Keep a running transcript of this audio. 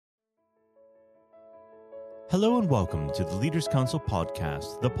Hello and welcome to the Leaders Council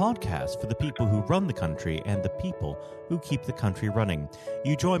podcast, the podcast for the people who run the country and the people who keep the country running.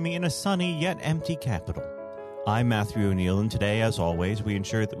 You join me in a sunny yet empty capital. I'm Matthew O'Neill, and today, as always, we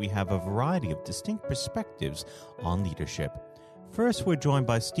ensure that we have a variety of distinct perspectives on leadership. First, we're joined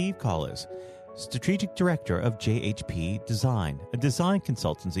by Steve Collis, Strategic Director of JHP Design, a design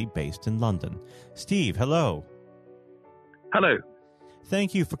consultancy based in London. Steve, hello. Hello.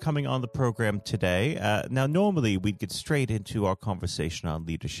 Thank you for coming on the program today. Now, normally we'd get straight into our conversation on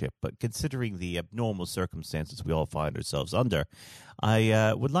leadership, but considering the abnormal circumstances we all find ourselves under,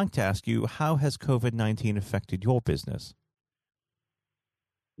 I would like to ask you, how has COVID-19 affected your business?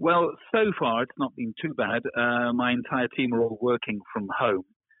 Well, so far it's not been too bad. My entire team are all working from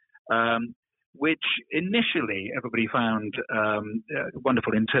home, which initially everybody found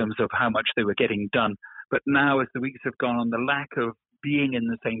wonderful in terms of how much they were getting done. But now, as the weeks have gone on, the lack of being in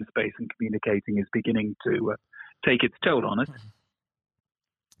the same space and communicating is beginning to take its toll on us.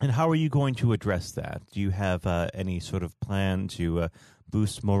 And how are you going to address that? Do you have any sort of plan to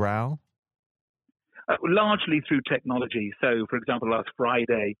boost morale? Largely through technology. So, for example, last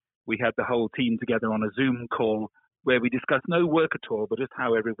Friday, we had the whole team together on a Zoom call where we discussed no work at all, but just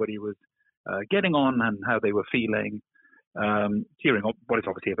how everybody was getting on and how they were feeling during what is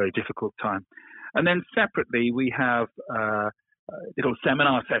obviously a very difficult time. And then separately, we have little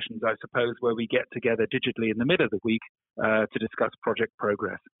seminar sessions, I suppose, where we get together digitally in the middle of the week to discuss project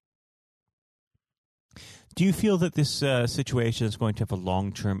progress. Do you feel that this situation is going to have a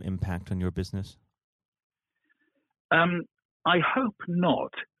long-term impact on your business? I hope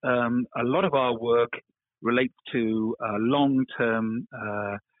not. A lot of our work relates to long-term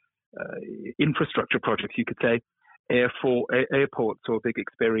infrastructure projects, you could say, airports or big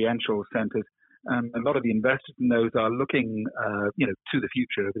experiential centers. A lot of the investors in those are looking, to the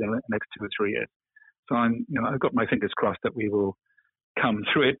future over the next 2 or 3 years. So I've got my fingers crossed that we will come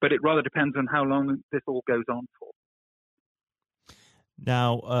through it, but it rather depends on how long this all goes on for.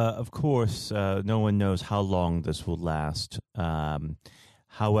 Now, of course, no one knows how long this will last.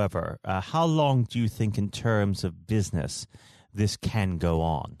 However, how long do you think, in terms of business, this can go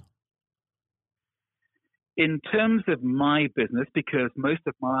on? In terms of my business, because most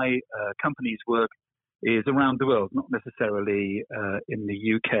of my company's work is around the world, not necessarily in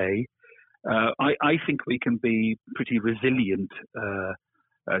the UK, I think we can be pretty resilient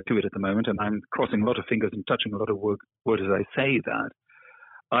to it at the moment, and I'm crossing a lot of fingers and touching a lot of wood as I say that.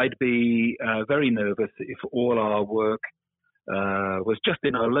 I'd be very nervous if all our work was just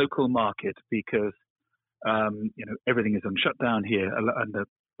in our local market, because everything is on shutdown here, and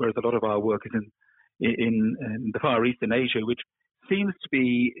whereas a lot of our work is in the Far East in Asia, which seems to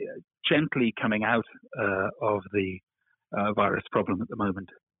be gently coming out of the virus problem at the moment.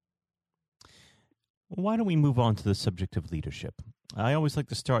 Why don't we move on to the subject of leadership? I always like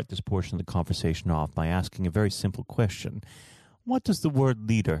to start this portion of the conversation off by asking a very simple question. What does the word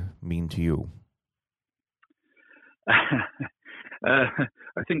leader mean to you?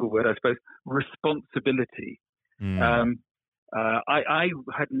 A single word, I suppose: responsibility. I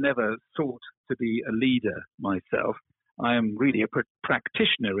had never sought to be a leader myself. I am really a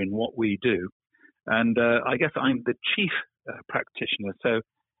practitioner in what we do. And I guess I'm the chief practitioner. So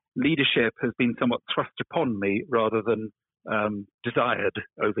leadership has been somewhat thrust upon me rather than desired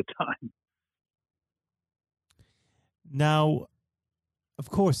over time. Now, of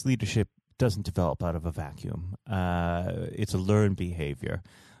course, leadership doesn't develop out of a vacuum. It's a learned behavior.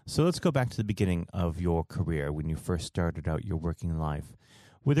 So let's go back to the beginning of your career, when you first started out your working life.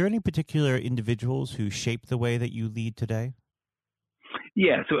 Were there any particular individuals who shaped the way that you lead today?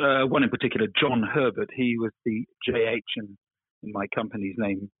 Yeah, so one in particular, John Herbert. He was the JH in my company's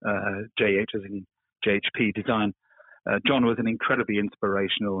name, JH as in JHP Design. John was an incredibly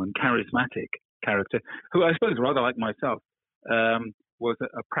inspirational and charismatic character who, I suppose, rather like myself, was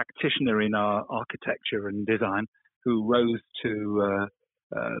a practitioner in our architecture and design, who rose to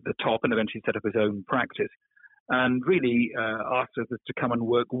the top and eventually set up his own practice, and really asked us to come and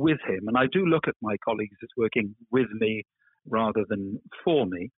work with him. And I do look at my colleagues as working with me rather than for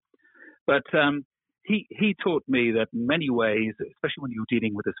me. But he taught me that in many ways, especially when you're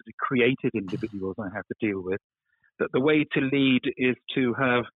dealing with the sort of creative individuals I have to deal with, that the way to lead is to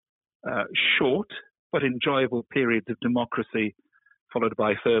have short but enjoyable periods of democracy followed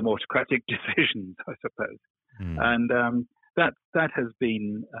by firm autocratic decisions, I suppose. And that has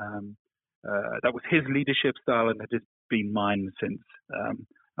been that was his leadership style, and it has been mine since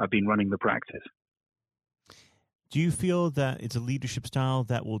I've been running the practice. Do you feel that it's a leadership style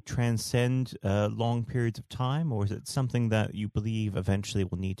that will transcend long periods of time, or is it something that you believe eventually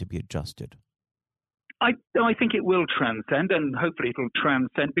will need to be adjusted? I think it will transcend, and hopefully it will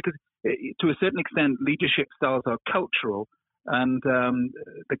transcend, because to a certain extent, leadership styles are cultural, and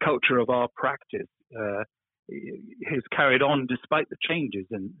the culture of our practice has carried on despite the changes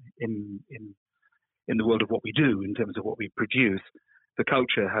in the world of what we do in terms of what we produce. The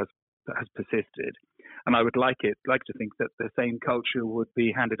culture has persisted, and I would like to think that the same culture would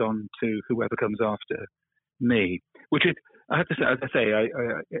be handed on to whoever comes after me, which is, I have to say, as I say,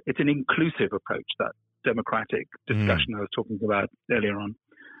 it's an inclusive approach, that democratic discussion I was talking about earlier on.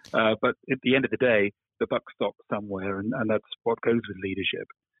 But at the end of the day, the buck stops somewhere, and that's what goes with leadership.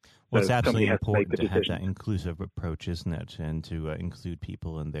 Well, so it's absolutely important to have decision. that inclusive approach, isn't it? And to include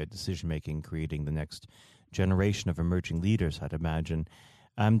people in their decision-making, creating the next generation of emerging leaders, I'd imagine.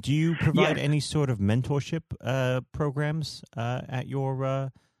 Do you provide any sort of mentorship programs at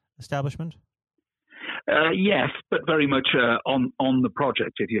your establishment? Yes, but very much on the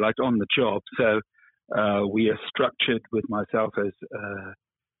project, if you like, on the job. So we are structured with myself as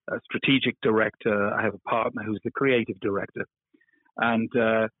a strategic director. I have a partner who's the creative director. And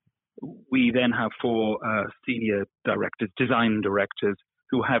we then have 4 senior directors, design directors,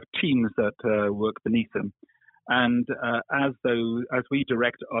 who have teams that work beneath them. And as we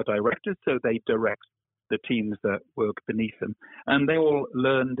direct our directors, so they direct the teams that work beneath them. And they all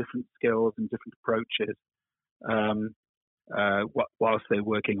learn different skills and different approaches whilst they're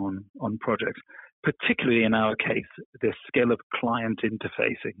working on projects. Particularly in our case, the skill of client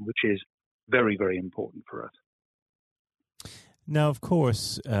interfacing, which is very, very important for us. Now, of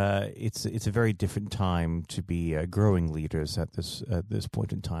course, it's a very different time to be growing leaders at this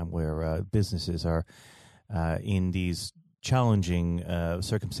point in time, where businesses are in these challenging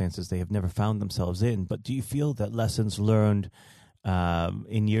circumstances they have never found themselves in. But do you feel that lessons learned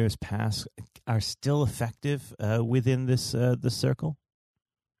in years past are still effective within this circle?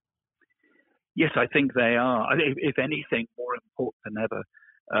 Yes, I think they are. If anything, more important than ever.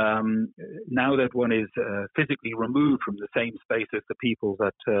 Now that one is physically removed from the same space as the people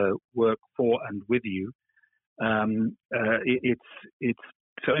that work for and with you, it's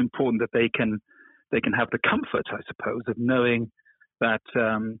so important that they can have the comfort, I suppose, of knowing that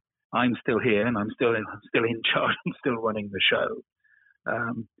I'm still here and I'm still in charge. I'm still running the show.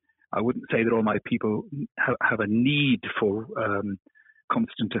 I wouldn't say that all my people have a need for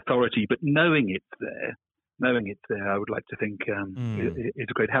constant authority, but knowing it's there, I would like to think is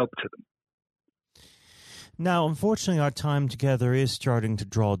a great help to them. Now, unfortunately, our time together is starting to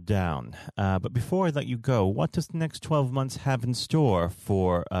draw down. But before I let you go, what does the next 12 months have in store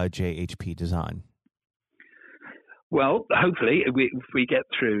for JHP Design? Well, hopefully, if we get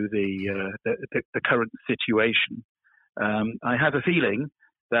through the current situation, I have a feeling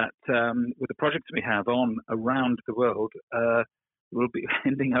that with the projects we have on around the world, we'll be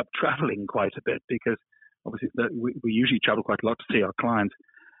ending up traveling quite a bit, because obviously we usually travel quite a lot to see our clients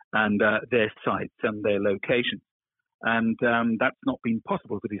and their sites and their locations. And that's not been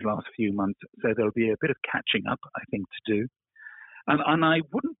possible for these last few months. So there'll be a bit of catching up, I think, to do. And I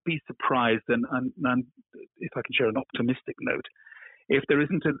wouldn't be surprised, and if I can share an optimistic note, if there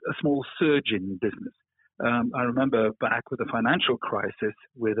isn't a small surge in business. I remember back with the financial crisis,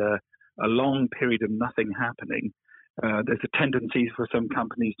 with a long period of nothing happening, there's a tendency for some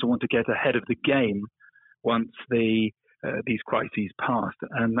companies to want to get ahead of the game once these crises pass,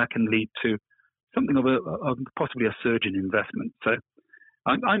 and that can lead to something of possibly a surge in investment. So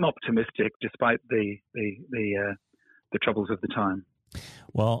I'm optimistic despite the troubles of the time.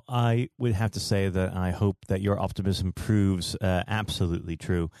 Well, I would have to say that I hope that your optimism proves absolutely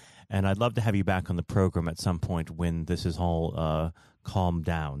true, and I'd love to have you back on the program at some point when this is all calmed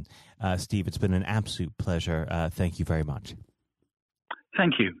down. Steve, it's been an absolute pleasure. Thank you very much.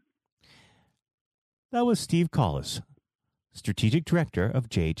 Thank you. That was Steve Collis, Strategic Director of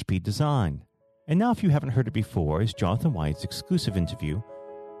JHP Design. And now, if you haven't heard it before, is Jonathan White's exclusive interview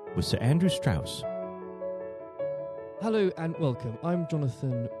with Sir Andrew Strauss. Hello and welcome. I'm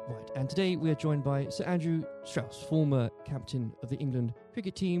Jonathan White, and today we are joined by Sir Andrew Strauss, former captain of the England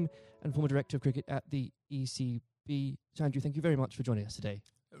cricket team and former director of cricket at the ECB. Sir Andrew, thank you very much for joining us today.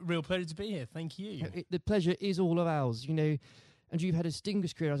 Real pleasure to be here. Thank you. The pleasure is all of ours. You know, and you've had a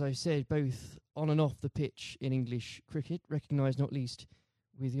distinguished career, as I said, both on and off the pitch in English cricket, recognised not least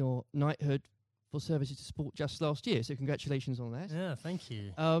with your knighthood for services to sport just last year. So congratulations on that. Yeah, thank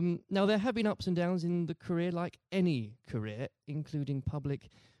you. Now, there have been ups and downs in the career, like any career, including public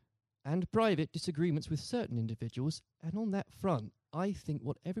and private disagreements with certain individuals. And on that front, I think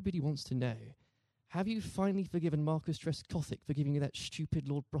what everybody wants to know, have you finally forgiven Marcus Trescothick for giving you that stupid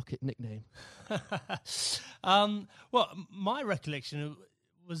Lord Brocket nickname? Well, my recollection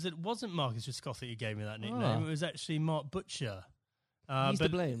wasn't Marcus Viscotti who gave me that nickname. It was actually Mark Butcher. He's to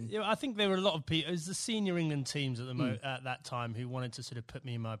blame. I think there were a lot of people. It was the senior England teams at that time who wanted to sort of put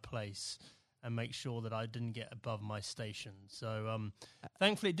me in my place and make sure that I didn't get above my station. So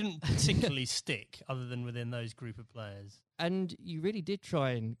thankfully it didn't particularly stick other than within those group of players. And you really did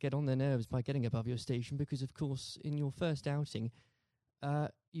try and get on their nerves by getting above your station because, of course, in your first outing,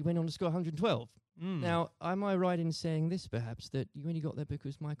 you went on to score 112. Now, am I right in saying this, perhaps, that you only got there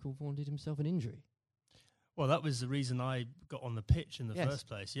because Michael Vaughan did himself an injury? Well, that was the reason I got on the pitch in the first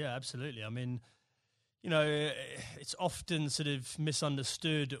place. Yeah, absolutely. I mean, it's often sort of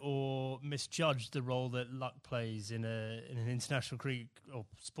misunderstood or misjudged the role that luck plays in an international cricket or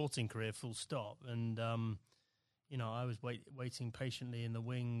sporting career, full stop. And, I was waiting patiently in the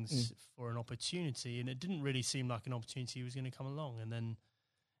wings for an opportunity, and it didn't really seem like an opportunity was going to come along. And then,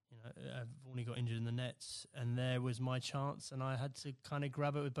 I've only got injured in the nets, and there was my chance, and I had to kind of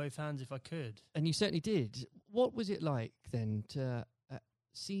grab it with both hands if I could. And you certainly did. What was it like then to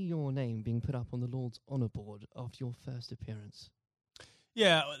see your name being put up on the Lord's Honour Board after your first appearance?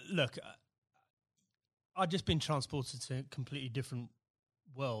 Yeah, look, I'd just been transported to a completely different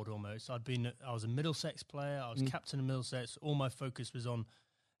world almost. I was a Middlesex player, I was captain of Middlesex, all my focus was on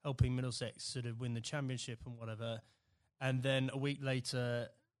helping Middlesex sort of win the championship and whatever. And then a week later,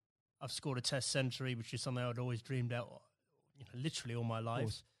 I've scored a test century, which is something I'd always dreamed out, literally all my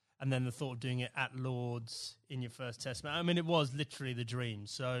life. And then the thought of doing it at Lord's in your first test match. I mean, it was literally the dream.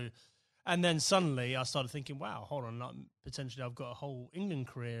 So, and then suddenly I started thinking, wow, hold on, potentially I've got a whole England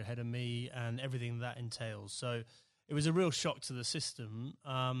career ahead of me and everything that entails. So it was a real shock to the system.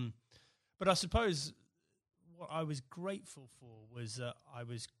 But I suppose what I was grateful for was that I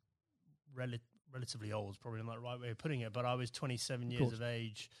was relatively old, probably not the right way of putting it, but I was 27 years of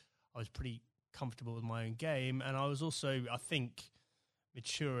age. I was pretty comfortable with my own game, and I was also, I think,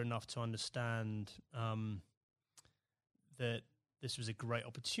 mature enough to understand that this was a great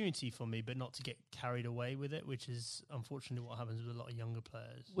opportunity for me, but not to get carried away with it, which is unfortunately what happens with a lot of younger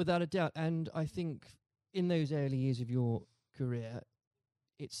players. Without a doubt. And I think in those early years of your career,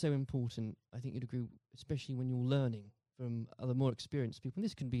 it's so important, I think you'd agree, especially when you're learning from other more experienced people. And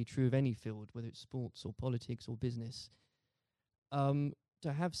this can be true of any field, whether it's sports or politics or business.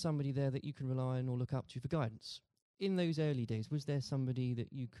 To have somebody there that you can rely on or look up to for guidance. In those early days, was there somebody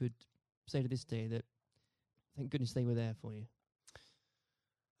that you could say to this day that, thank goodness they were there for you?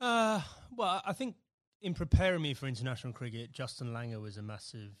 Well, I think in preparing me for international cricket, Justin Langer was a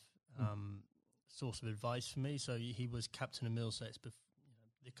massive source of advice for me. So he was captain of Middlesex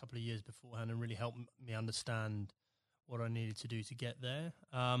a couple of years beforehand and really helped me understand what I needed to do to get there.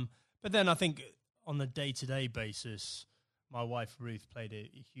 But then I think on the day-to-day basis, my wife, Ruth, played a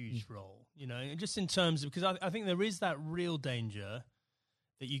huge role, just in terms of, because I think there is that real danger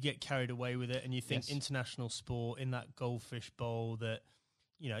that you get carried away with it and you think international sport in that goldfish bowl that,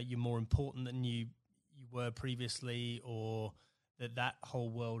 you're more important than you were previously, or that whole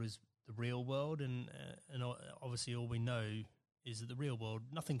world is the real world. And obviously all we know is that the real world,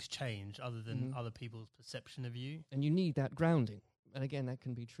 nothing's changed other than other people's perception of you. And you need that grounding. And again, that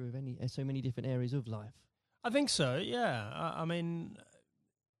can be true of so many different areas of life. I think so, yeah. I mean,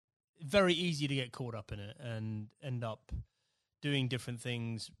 very easy to get caught up in it and end up doing different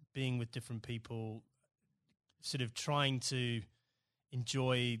things, being with different people, sort of trying to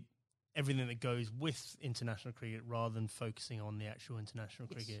enjoy everything that goes with international cricket rather than focusing on the actual international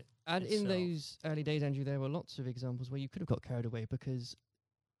cricket. And itself. In those early days, Andrew, there were lots of examples where you could have got carried away because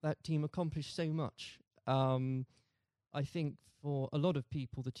that team accomplished so much. I think for a lot of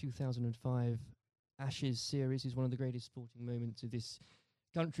people, the 2005 Ashes series is one of the greatest sporting moments of this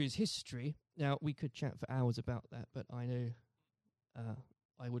country's history. Now, we could chat for hours about that, but I know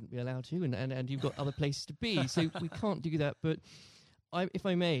I wouldn't be allowed to, and you've got other places to be, so we can't do that. But if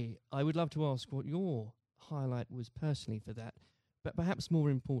I may, I would love to ask what your highlight was personally for that, but perhaps more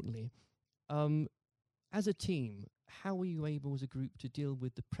importantly, as a team, how were you able as a group to deal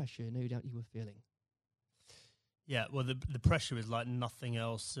with the pressure no doubt you were feeling? Yeah, well, the pressure is like nothing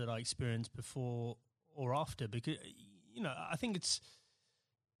else that I experienced before or after, because, I think it's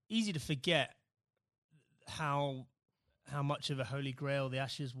easy to forget how much of a holy grail the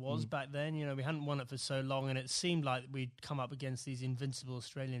Ashes was back then. We hadn't won it for so long, and it seemed like we'd come up against these invincible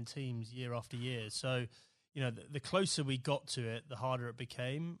Australian teams year after year. So, the closer we got to it, the harder it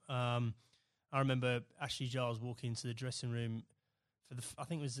became. I remember Ashley Giles walking into the dressing room for I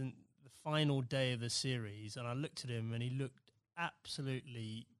think it was in the final day of the series, and I looked at him and he looked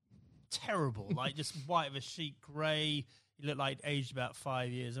absolutely terrible, like just white of a sheet, grey. He looked like aged about 5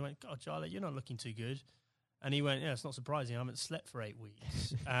 years. I went, God, Charlie, you're not looking too good. And he went, yeah, it's not surprising. I haven't slept for 8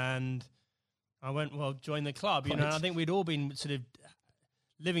 weeks. And I went, well, join the club. You know, and I think we'd all been sort of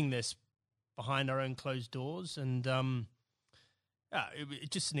living this behind our own closed doors. And it's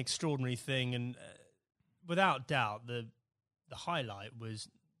just an extraordinary thing. And without doubt, the highlight was,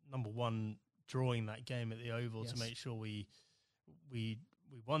 number one, drawing that game at the Oval to make sure we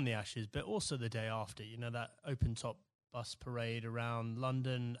won the Ashes, but also the day after, you know, that open-top bus parade around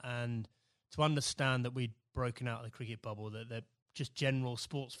London, and to understand that we'd broken out of the cricket bubble, that just general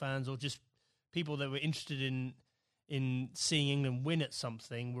sports fans or just people that were interested in seeing England win at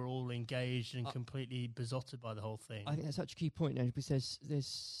something were all engaged and completely besotted by the whole thing. I think that's such a key point now, because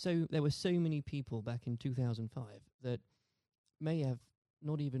there were so many people back in 2005 that may have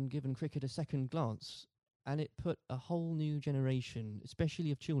not even given cricket a second glance, and it put a whole new generation,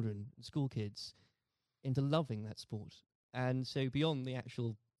 especially of children, school kids, into loving that sport. And so beyond the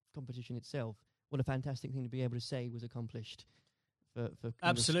actual competition itself, what a fantastic thing to be able to say was accomplished for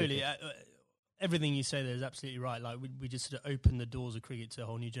absolutely. Everything you say there is absolutely right. Like we just sort of opened the doors of cricket to a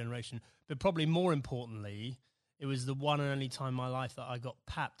whole new generation. But probably more importantly, it was the one and only time in my life that I got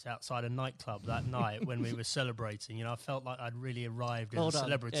papped outside a nightclub that night when we were celebrating. You know, I felt like I'd really arrived as a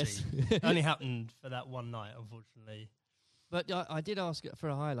celebrity. Yes. It only happened for that one night, unfortunately. But I did ask for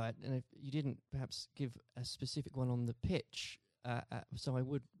a highlight, and if you didn't perhaps give a specific one on the pitch, so I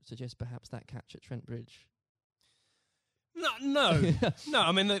would suggest perhaps that catch at Trent Bridge. No.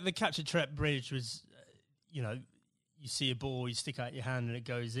 I mean, the catch at Trent Bridge was, you know, you see a ball, you stick out your hand and it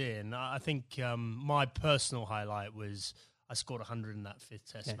goes in. I think my personal highlight was I scored 100 in that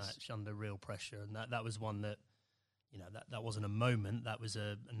 5th Test match under real pressure, and that was one that, you know, that wasn't a moment, that was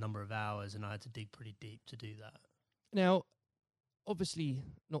a number of hours, and I had to dig pretty deep to do that. Now, obviously,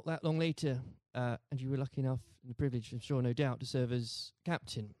 not that long later, and you were lucky enough and the privilege, I'm sure, no doubt, to serve as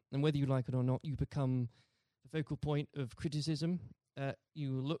captain. And whether you like it or not, you become the focal point of criticism.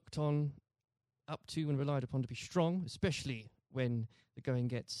 You were looked on, up to, and relied upon to be strong, especially when the going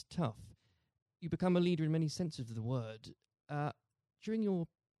gets tough. You become a leader in many senses of the word. During your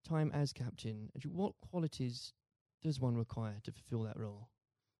time as captain, what qualities does one require to fulfill that role?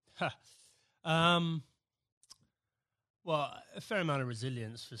 Well, a fair amount of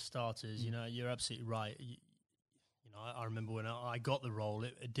resilience for starters. You know, you're absolutely right. You know, I remember when I got the role,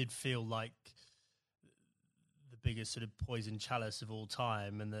 it did feel like the biggest sort of poison chalice of all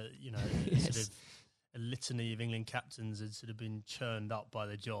time, and that, you know, sort of a litany of England captains had sort of been churned up by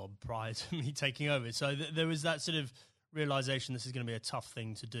the job prior to me taking over. So there was that sort of realization this is going to be a tough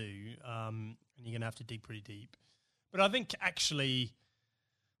thing to do, and you're going to have to dig pretty deep. But I think actually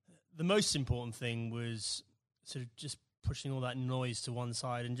the most important thing was sort of just pushing all that noise to one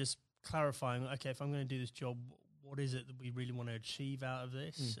side and just clarifying, okay, if I'm going to do this job, what is it that we really want to achieve out of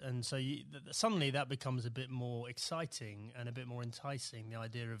this? And so suddenly that becomes a bit more exciting and a bit more enticing, the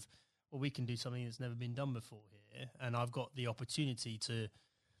idea of, well, we can do something that's never been done before here, and I've got the opportunity to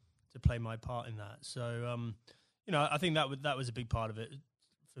play my part in that. So, you know, I think that was a big part of it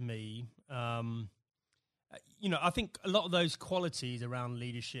for me. You know, I think a lot of those qualities around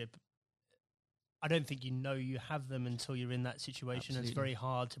leadership, I don't think you have them until you're in that situation. Absolutely. And it's very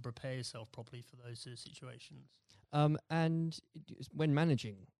hard to prepare yourself properly for those sort of situations. And when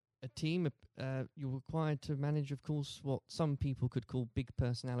managing a team, you're required to manage, of course, what some people could call big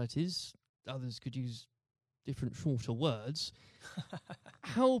personalities. Others could use different, shorter words.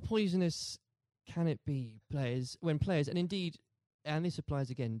 How poisonous can it be, when players, and indeed, and this applies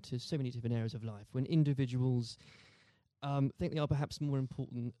again to so many different areas of life, when individuals think they are perhaps more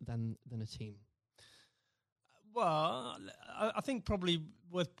important than a team? Well, I think probably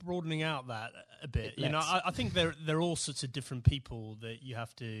worth broadening out that a bit. You know, I think there are all sorts of different people that you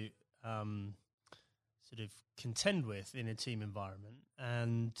have to sort of contend with in a team environment,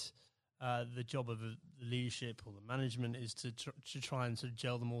 and the job of the leadership or the management is to try and sort of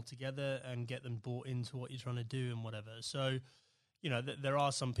gel them all together and get them bought into what you're trying to do and whatever. So, you know, there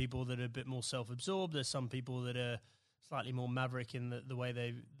are some people that are a bit more self-absorbed. There's some people that are slightly more maverick in the way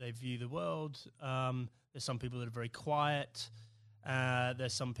they view the world. There's some people that are very quiet.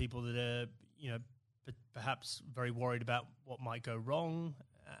 There's some people that are, you know, perhaps very worried about what might go wrong.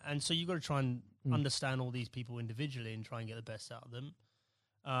 And so you've got to try and understand all these people individually and try and get the best out of them.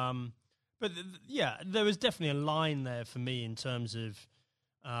 But there was definitely a line there for me in terms of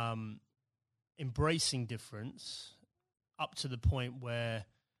embracing difference up to the point where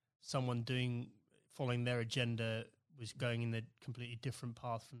someone following their agenda was going in a completely different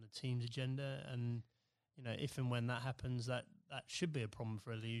path from the team's agenda. And, you know, if and when that happens, that should be a problem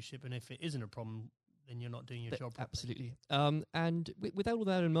for a leadership. And if it isn't a problem, then you're not doing your job properly. Absolutely. And with all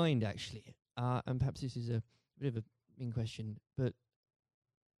that in mind, actually, and perhaps this is a bit of a mean question, but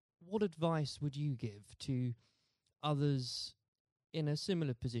what advice would you give to others in a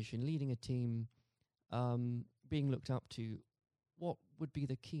similar position, leading a team, being looked up to? What would be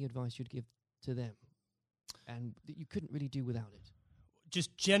the key advice you'd give to them, and that you couldn't really do without it?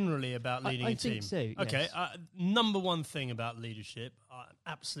 Just generally about leading a team? I think so, yes. Okay, number one thing about leadership, I'm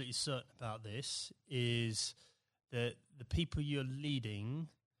absolutely certain about this, is that the people you're leading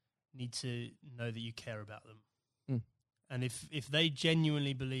need to know that you care about them. And if they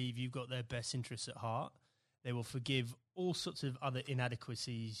genuinely believe you've got their best interests at heart, they will forgive all sorts of other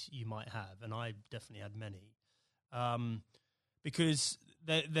inadequacies you might have, and I definitely had many, because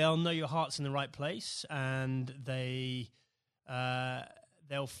they'll know your heart's in the right place, and they'll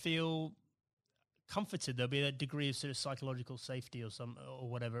feel comforted. There'll be a degree of sort of psychological safety or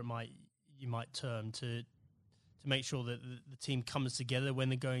whatever you might term to make sure that the team comes together when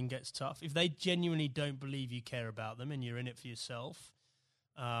the going gets tough. If they genuinely don't believe you care about them and you're in it for yourself,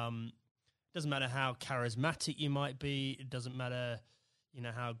 doesn't matter how charismatic you might be. It doesn't matter,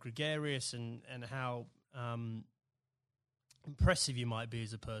 how gregarious and how impressive you might be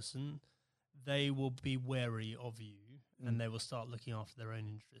as a person. They will be wary of you, and they will start looking after their own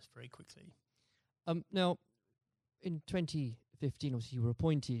interests very quickly. Now, in 2015, obviously, you were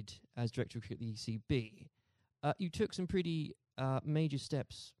appointed as director of cricket at the ECB. You took some pretty major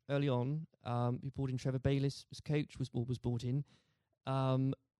steps early on. You brought in Trevor Bayliss as coach, was brought in.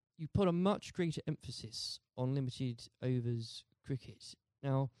 You put a much greater emphasis on limited overs cricket.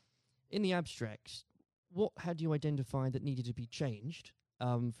 Now, in the abstract, what had you identified that needed to be changed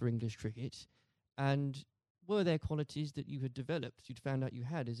for English cricket? And were there qualities that you had developed, you'd found out you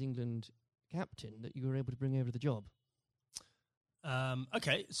had as England captain, that you were able to bring over to the job?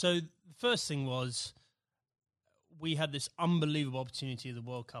 Okay, so the first thing was we had this unbelievable opportunity of the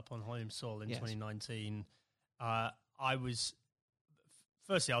World Cup on home soil in 2019. I was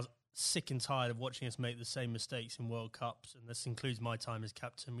sick and tired of watching us make the same mistakes in World Cups, and this includes my time as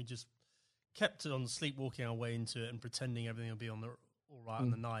captain. We just kept on sleepwalking our way into it and pretending everything would be all right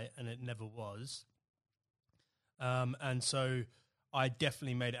on the night, and it never was. And so I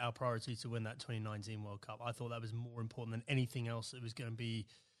definitely made it our priority to win that 2019 World Cup. I thought that was more important than anything else that was going to be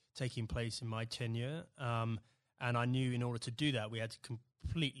taking place in my tenure. And I knew in order to do that, we had to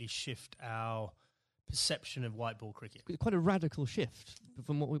completely shift our perception of white ball cricket. Quite a radical shift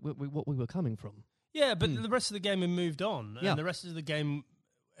from what we were coming from. Yeah, but the rest of the game had moved on. And the rest of the game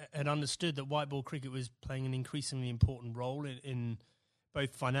had understood that white ball cricket was playing an increasingly important role in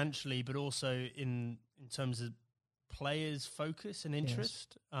both financially, but also in terms of players' focus and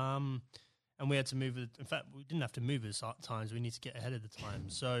interest. Yes. And we had to move. In fact, we didn't have to move at times. We need to get ahead of the time.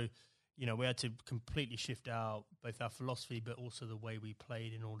 So, we had to completely shift both our philosophy, but also the way we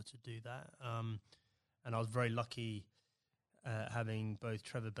played in order to do that. And I was very lucky having both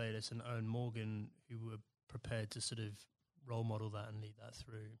Trevor Bayliss and Owen Morgan, who were prepared to sort of role model that and lead that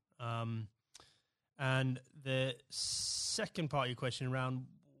through. And the second part of your question around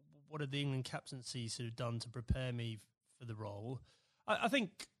what had the England captaincy sort of done to prepare me for the role, I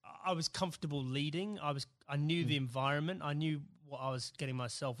think I was comfortable leading. I knew the environment. I knew what I was getting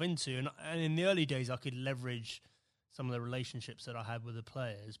myself into. And in the early days, I could leverage some of the relationships that I had with the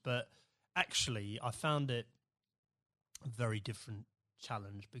players. But actually, I found it a very different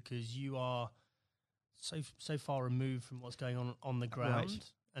challenge because you are so far removed from what's going on the ground.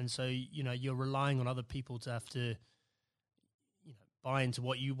 Right. And so, you're relying on other people to have to, buy into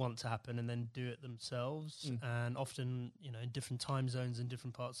what you want to happen and then do it themselves. And often, in different time zones in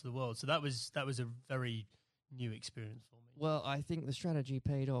different parts of the world. So that was a very new experience for me. Well, I think the strategy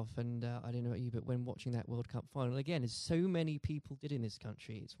paid off, and I don't know about you, but when watching that World Cup final, again, as so many people did in this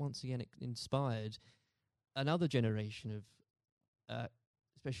country, it's once again inspired another generation of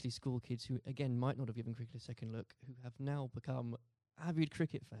especially school kids who, again, might not have given cricket a second look, who have now become avid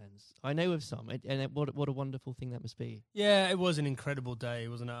cricket fans. I know of some, and what a wonderful thing that must be. Yeah, it was an incredible day,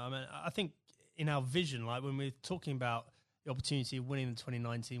 wasn't it? I mean, I think in our vision, like when we're talking about the opportunity of winning the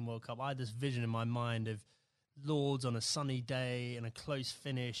 2019 World Cup, I had this vision in my mind of Lords on a sunny day and a close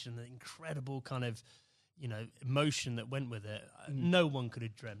finish and the incredible kind of, emotion that went with it. No one could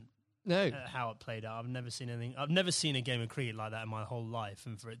have dreamt how it played out. I've never seen anything. I've never seen a game of cricket like that in my whole life,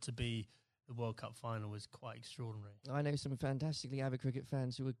 and for it to be the World Cup final was quite extraordinary. I know some fantastically avid cricket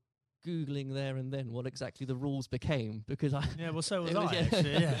fans who were Googling there and then what exactly the rules became, because so was I,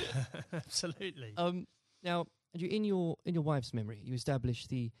 actually. Yeah, absolutely. Now, Andrew, in your wife's memory, you established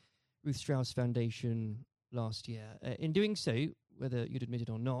the Ruth Strauss Foundation last year. In doing so, whether you'd admit it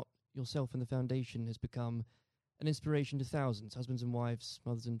or not, yourself and the foundation has become an inspiration to thousands, husbands and wives,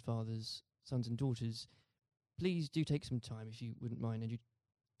 mothers and fathers sons and daughters, please do take some time, if you wouldn't mind, and you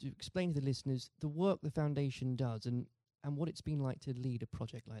to explain to the listeners the work the foundation does and what it's been like to lead a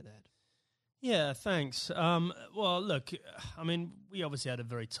project like that. Yeah, thanks. Well, look, I mean, we obviously had a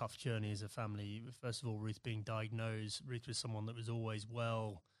very tough journey as a family. First of all, Ruth being diagnosed. Ruth was someone that was always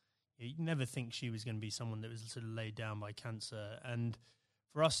well. You'd never think she was going to be someone that was sort of laid down by cancer. And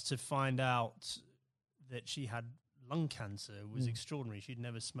for us to find out that she had lung cancer was extraordinary. She'd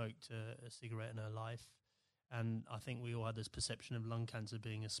never smoked a cigarette in her life. And I think we all had this perception of lung cancer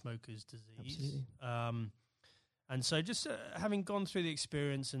being a smoker's disease. Absolutely. And so just having gone through the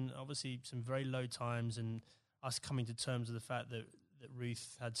experience and obviously some very low times and us coming to terms with the fact that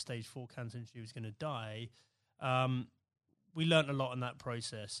Ruth had stage 4 cancer and she was going to die, we learnt a lot in that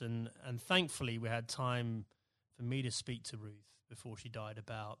process. And thankfully we had time for me to speak to Ruth before she died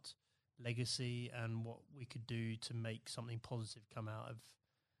about legacy and what we could do to make something positive come out of,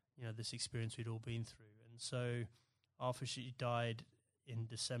 this experience we'd all been through. And so after she died in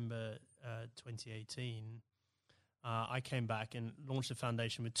December 2018, I came back and launched a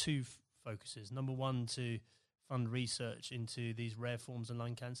foundation with two focuses. Number one, to fund research into these rare forms of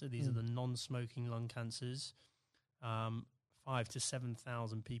lung cancer. These are the non-smoking lung cancers. 5,000 to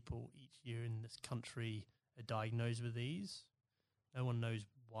 7,000 people each year in this country are diagnosed with these. No one knows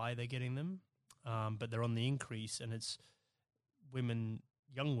why they're getting them, but they're on the increase, and it's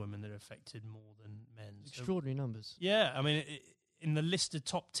young women that are affected more than men. Extraordinary numbers. Yeah, I mean, in the list of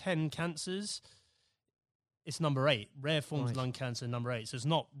top 10 cancers, it's number 8. Rare forms of lung cancer, number 8. So it's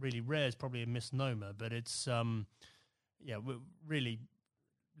not really rare. It's probably a misnomer, but it's, we're really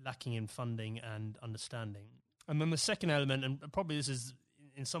lacking in funding and understanding. And then the second element, and probably this is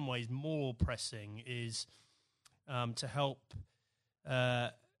in some ways more pressing, is to help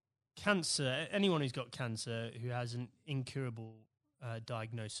cancer, anyone who's got cancer who has an incurable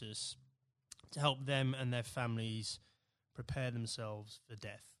diagnosis, to help them and their families prepare themselves for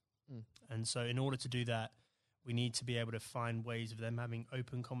death. And so in order to do that, we need to be able to find ways of them having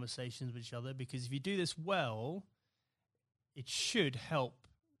open conversations with each other, because if you do this well, it should help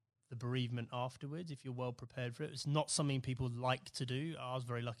the bereavement afterwards if you're well prepared for it. It's not something people like to do. I was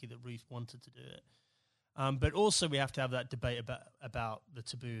very lucky that Ruth wanted to do it. But also we have to have that debate about the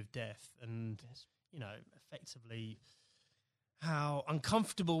taboo of death and, effectively how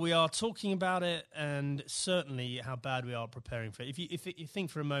uncomfortable we are talking about it, and certainly how bad we are preparing for it. If you think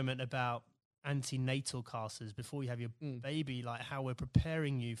for a moment about antenatal classes before you have your baby, like how we're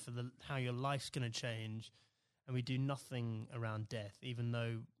preparing you for how your life's going to change, and we do nothing around death, even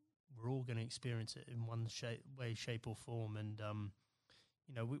though we're all going to experience it in one way, shape or form. And,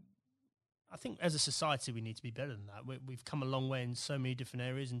 I think as a society we need to be better than that. We've come a long way in so many different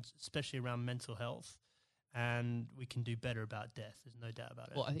areas, and especially around mental health, and we can do better about death. There's no doubt about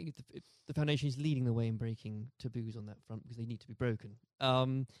it. Well, I think the foundation is leading the way in breaking taboos on that front, because they need to be broken.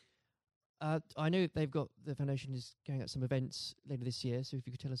 I know the foundation is going out some events later this year, so if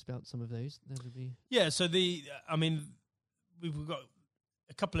you could tell us about some of those, that would be... Yeah, so we've got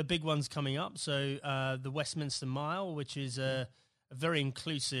a couple of big ones coming up. So the Westminster Mile, which is a very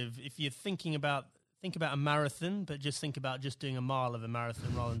inclusive... If you're think about a marathon, but just think about just doing a mile of a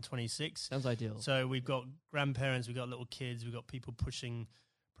marathon rather than 26. Sounds ideal. So we've got grandparents, we've got little kids, we've got people pushing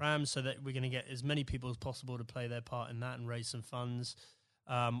prams, so that we're going to get as many people as possible to play their part in that and raise some funds.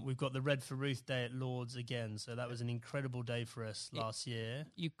 We've got the Red for Ruth Day at Lord's again, so that was an incredible day for us last year.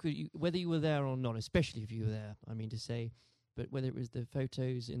 Whether you were there or not, especially if you were there, I mean to say, but whether it was the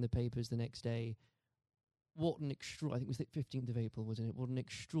photos in the papers the next day, what an I think it was the 15th of April, wasn't it? What an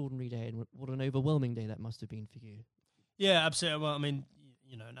extraordinary day, and what an overwhelming day that must have been for you. Yeah, absolutely. Well, I mean,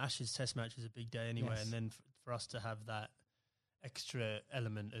 an Ashes Test match is a big day anyway, and then for us to have that extra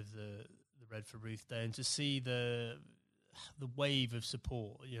element of the Red for Ruth Day, and to see the wave of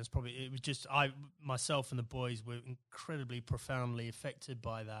support, it was just myself and the boys were incredibly profoundly affected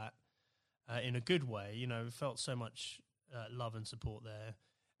by that in a good way. We felt so much love and support there.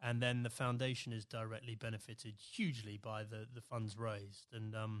 And then the foundation is directly benefited hugely by the funds raised.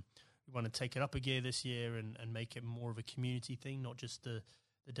 And we want to take it up a gear this year and make it more of a community thing, not just the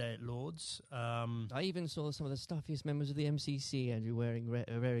day at Lord's. I even saw some of the stuffiest members of the MCC, Andrew, wearing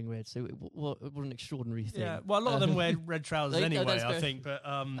red. So what an extraordinary thing. Yeah, well, a lot of them wear red trousers anyway, I think. But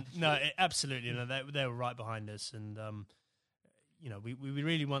no, absolutely. They were right behind us. And, we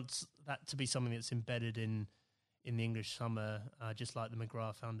really want that to be something that's embedded in the English summer, just like the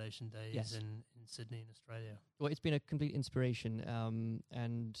McGrath Foundation Days in Sydney in Australia. Well, it's been a complete inspiration,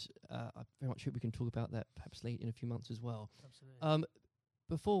 and I very much hope we can talk about that perhaps late in a few months as well. Absolutely.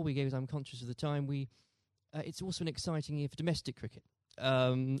 Before we go, as I'm conscious of the time, it's also an exciting year for domestic cricket.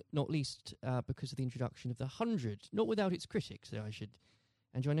 not least because of the introduction of the 100, not without its critics, I should.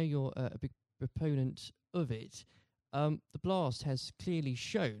 Andrew, I know you're a big proponent of it. The Blast has clearly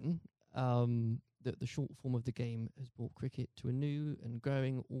shown that the short form of the game has brought cricket to a new and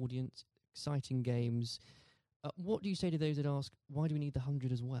growing audience, exciting games. What do you say to those that ask, why do we need the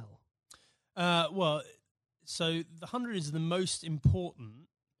 100 as well? So the 100 is the most important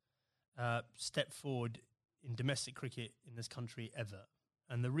step forward in domestic cricket in this country ever.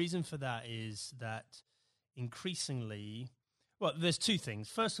 And the reason for that is that increasingly, there's two things.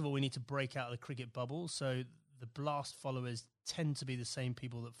 First of all, we need to break out of the cricket bubble. So the Blast followers tend to be the same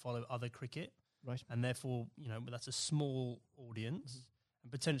people that follow other cricket. Right. And therefore, that's a small audience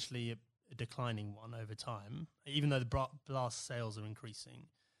and potentially a declining one over time, even though the Blast sales are increasing.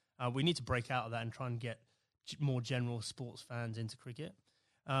 We need to break out of that and try and get more general sports fans into cricket.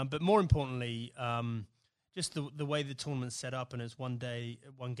 But more importantly, just the way the tournament's set up, and it's one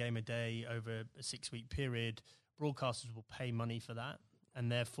game a day over a 6-week period, broadcasters will pay money for that.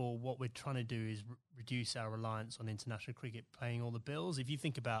 And therefore, what we're trying to do is reduce our reliance on international cricket paying all the bills. If you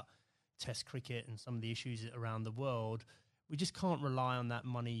think about Test cricket and some of the issues around the world, we just can't rely on that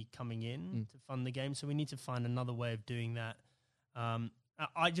money coming in to fund the game. So we need to find another way of doing that.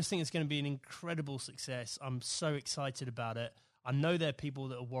 I just think it's going to be an incredible success. I'm so excited about it. I know there are people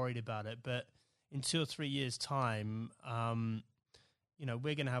that are worried about it, but in 2 or 3 years' time,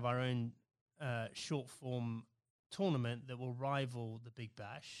 we're going to have our own short form tournament that will rival the Big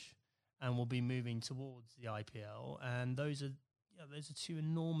Bash, and we'll be moving towards the IPL. And those are two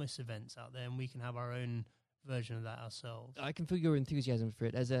enormous events out there, and we can have our own version of that ourselves. I can feel your enthusiasm for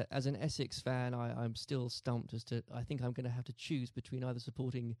it. As an Essex fan, I'm still stumped as to, I think I'm going to have to choose between either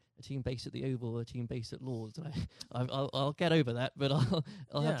supporting a team based at the Oval or a team based at Lords. And I'll get over that, but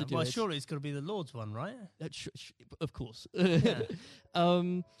I'll have to do it. Well, surely it's got to be the Lords one, right? Of course. Yeah.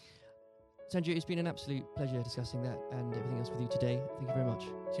 Sanjay, it's been an absolute pleasure discussing that and everything else with you today. Thank you very much.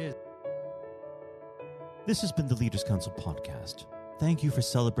 Cheers. This has been the Leaders Council podcast. Thank you for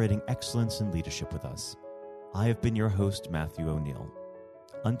celebrating excellence in leadership with us. I have been your host, Matthew O'Neill.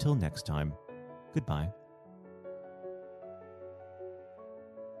 Until next time, goodbye.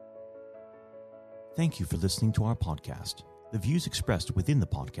 Thank you for listening to our podcast. The views expressed within the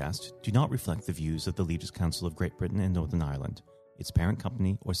podcast do not reflect the views of the Leaders Council of Great Britain and Northern Ireland, its parent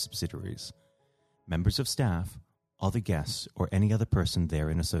company or subsidiaries, members of staff, other guests, or any other person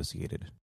therein associated.